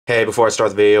Hey, before I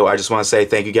start the video, I just want to say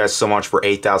thank you guys so much for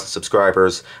 8,000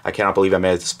 subscribers. I cannot believe I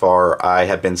made it this far. I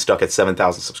have been stuck at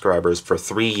 7,000 subscribers for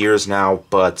 3 years now,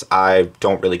 but I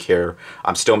don't really care.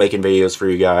 I'm still making videos for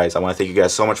you guys. I want to thank you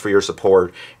guys so much for your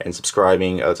support and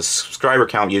subscribing. The subscriber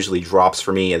count usually drops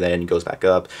for me and then goes back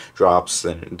up, drops,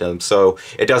 and so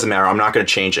it doesn't matter. I'm not going to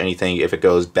change anything if it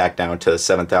goes back down to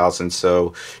 7,000,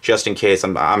 so just in case,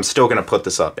 I'm still going to put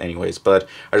this up anyways, but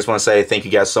I just want to say thank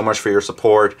you guys so much for your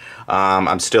support.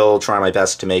 I'm still trying my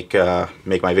best to make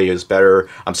my videos better.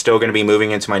 I'm still going to be moving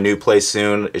into my new place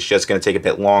soon. It's just going to take a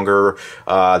bit longer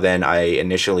than I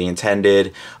initially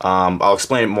intended. I'll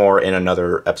explain it more in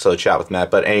another episode of Chat with Matt.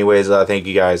 But anyways, thank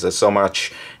you guys so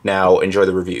much. Now enjoy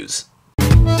the reviews.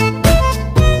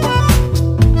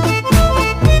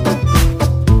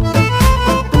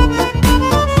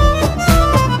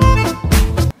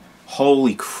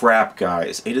 Holy crap,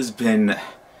 guys. It has been...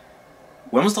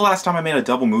 When was the last time I made a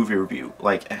double movie review?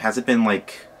 Like, has it been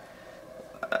like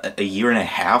a year and a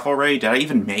half already? Did I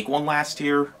even make one last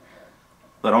year?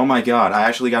 But oh my god, I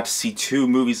actually got to see 2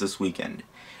 movies this weekend.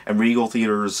 And Regal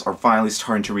theaters are finally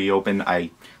starting to reopen.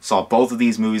 I saw both of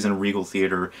these movies in a Regal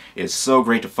theater. It's so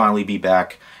great to finally be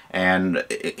back. And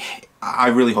I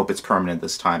really hope it's permanent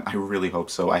this time. I really hope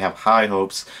so. I have high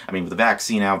hopes. I mean, with the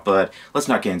vaccine out, but let's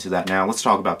not get into that now. Let's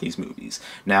talk about these movies.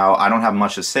 Now, I don't have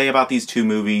much to say about these 2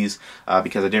 movies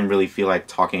because I didn't really feel like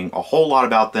talking a whole lot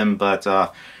about them, but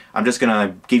I'm just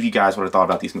gonna give you guys what I thought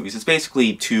about these movies. It's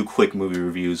basically 2 quick movie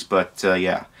reviews, but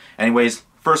yeah. Anyways,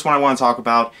 first one I want to talk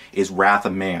about is Wrath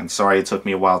of Man. Sorry it took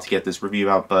me a while to get this review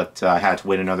out, but I had to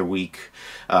wait another week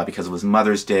because it was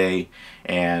Mother's Day,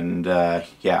 and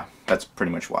yeah, that's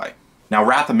pretty much why. Now,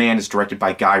 Wrath of Man is directed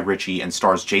by Guy Ritchie and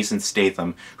stars Jason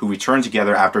Statham, who returned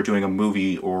together after doing a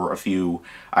movie or a few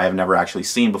I have never actually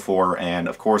seen before, and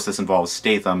of course this involves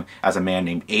Statham as a man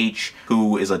named H,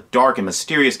 who is a dark and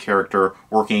mysterious character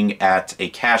working at a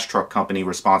cash truck company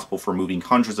responsible for moving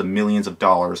hundreds of millions of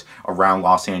dollars around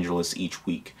Los Angeles each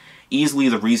week. Easily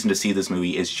the reason to see this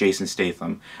movie is Jason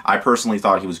Statham. I personally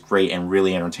thought he was great and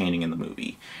really entertaining in the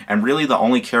movie. And really the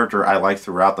only character I liked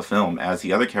throughout the film, as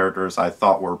the other characters I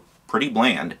thought were pretty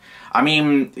bland. I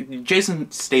mean,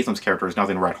 Jason Statham's character is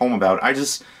nothing to write home about. I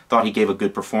just thought he gave a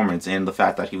good performance, and the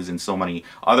fact that he was in so many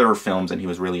other films and he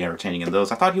was really entertaining in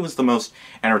those, I thought he was the most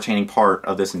entertaining part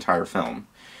of this entire film.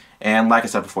 And like I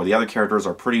said before, the other characters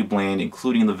are pretty bland,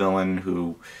 including the villain,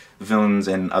 who... villains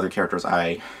and other characters,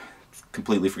 I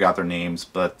completely forgot their names,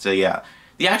 but yeah.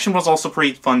 The action was also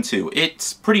pretty fun too.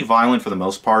 It's pretty violent for the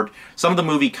most part. Some of the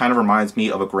movie kind of reminds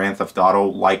me of a Grand Theft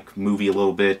Auto-like movie a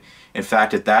little bit. In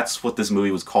fact, if that's what this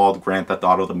movie was called, Grand Theft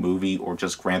Auto the movie, or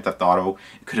just Grand Theft Auto,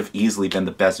 it could have easily been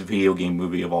the best video game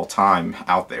movie of all time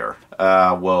out there.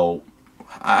 Well,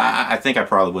 I think I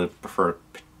probably would have preferred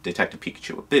Detective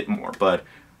Pikachu a bit more, but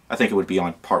I think it would be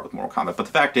on par with Mortal Kombat. But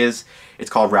the fact is, it's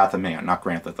called Wrath of Man, not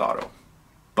Grand Theft Auto.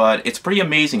 But it's pretty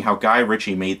amazing how Guy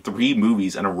Ritchie made 3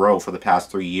 movies in a row for the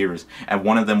past 3 years, and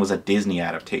one of them was a Disney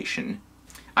adaptation.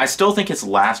 I still think his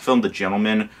last film, The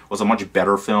Gentleman, was a much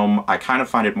better film. I kind of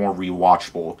find it more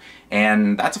rewatchable,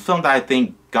 and that's a film that I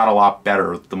think got a lot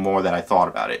better the more that I thought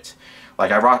about it.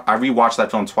 Like, I rewatched that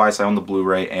film twice, I own the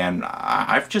Blu-ray, and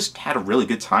I've just had a really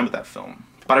good time with that film.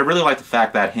 But I really like the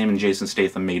fact that him and Jason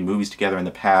Statham made movies together in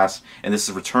the past, and this is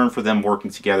a return for them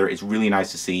working together. It's really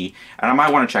nice to see, and I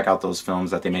might want to check out those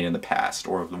films that they made in the past,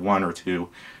 or the 1 or 2.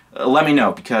 Let me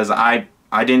know, because I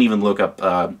didn't even look up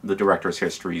the director's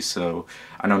history, so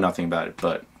I know nothing about it,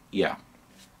 but yeah.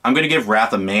 I'm going to give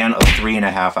Wrath of Man a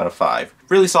 3.5 out of 5.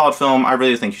 Really solid film. I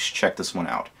really think you should check this one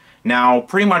out. Now,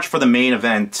 pretty much for the main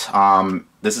event,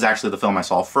 this is actually the film I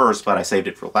saw first, but I saved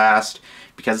it for last,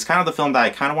 because it's kind of the film that I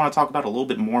kind of want to talk about a little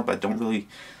bit more, but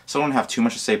don't have too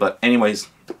much to say. But anyways,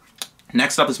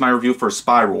 next up is my review for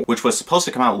Spiral, which was supposed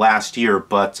to come out last year,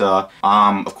 but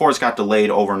of course got delayed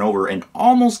over and over and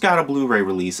almost got a Blu-ray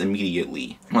release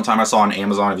immediately. One time I saw on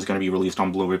Amazon it was going to be released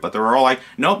on Blu-ray, but they were all like,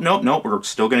 nope, nope, nope, we're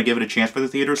still going to give it a chance for the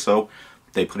theater, so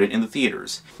they put it in the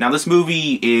theaters. Now this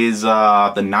movie is the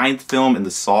 9th film in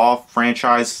the Saw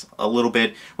franchise a little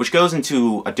bit, which goes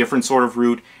into a different sort of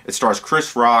route. It stars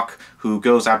Chris Rock, who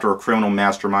goes after a criminal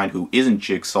mastermind who isn't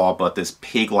Jigsaw, but this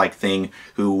pig-like thing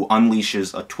who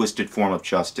unleashes a twisted form of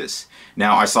justice.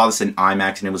 Now, I saw this in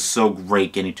IMAX, and it was so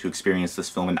great getting to experience this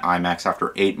film in IMAX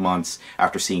after 8 months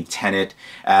after seeing Tenet.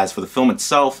 As for the film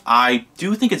itself, I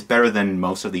do think it's better than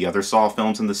most of the other Saw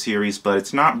films in the series, but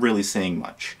it's not really saying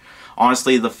much.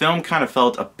 Honestly, the film kind of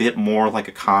felt a bit more like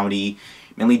a comedy,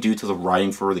 mainly due to the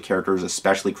writing for the characters,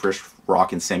 especially Chris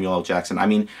Rock and Samuel L. Jackson. I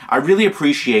mean, I really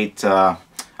appreciate the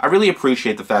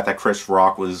fact that Chris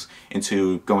Rock was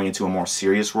going into a more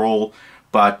serious role,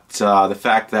 but the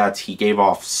fact that he gave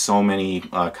off so many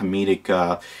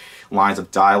comedic lines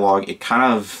of dialogue, it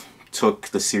kind of took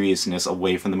the seriousness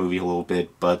away from the movie a little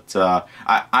bit. But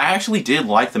I actually did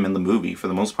like them in the movie for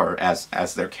the most part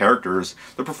as their characters.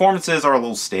 The performances are a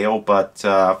little stale, but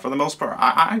for the most part,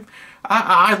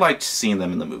 I liked seeing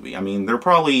them in the movie. I mean, they're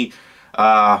probably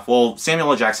well,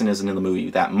 Samuel L. Jackson isn't in the movie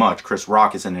that much. Chris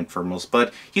Rock isn't in for most,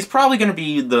 but he's probably going to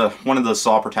be one of the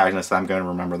Saw protagonists that I'm going to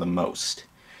remember the most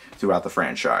throughout the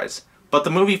franchise. But the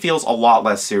movie feels a lot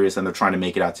less serious than they're trying to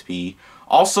make it out to be.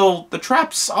 Also, the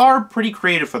traps are pretty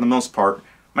creative for the most part.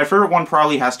 My favorite one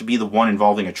probably has to be the one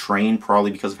involving a train,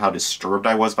 probably because of how disturbed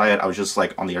I was by it. I was just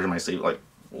like on the edge of my seat, like,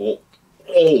 oh,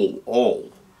 oh, oh.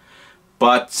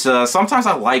 But sometimes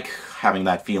I like having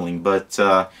that feeling, but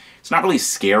it's not really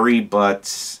scary,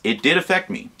 but it did affect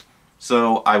me.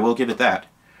 So I will give it that.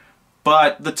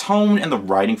 But the tone and the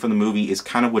writing for the movie is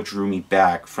kind of what drew me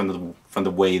back from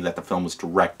the way that the film was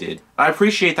directed. I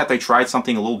appreciate that they tried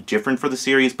something a little different for the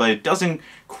series, but it doesn't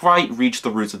quite reach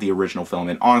the roots of the original film,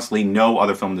 and honestly, no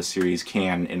other film in the series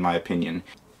can, in my opinion.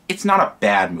 It's not a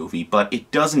bad movie, but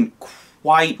it doesn't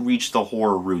quite reach the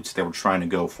horror roots they were trying to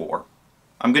go for.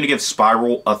 I'm gonna give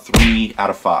Spiral a 3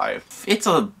 out of 5. It's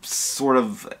a sort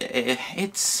of...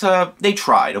 they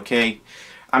tried, okay?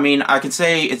 I mean, I can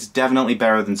say it's definitely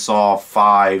better than Saw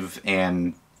 5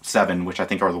 and 7, which I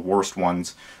think are the worst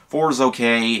ones. 4 is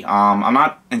okay. I'm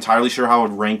not entirely sure how I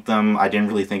would rank them. I didn't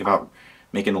really think about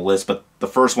making a list, but the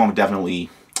first one would definitely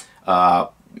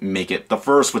make it. The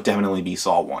first would definitely be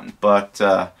Saw 1. But,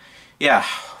 yeah,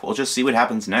 we'll just see what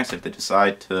happens next if they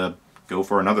decide to go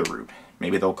for another route.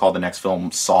 Maybe they'll call the next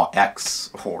film Saw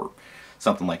X or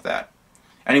something like that.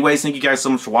 Anyways, thank you guys so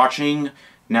much for watching.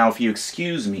 Now, if you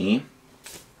excuse me...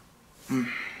 Oh,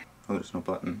 there's no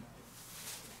button.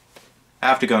 I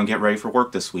have to go and get ready for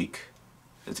work this week.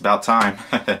 It's about time.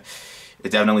 It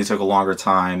definitely took a longer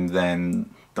time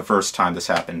than the first time this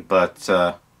happened, but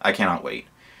I cannot wait.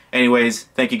 Anyways,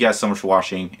 thank you guys so much for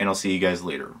watching, and I'll see you guys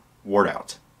later. Ward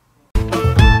out.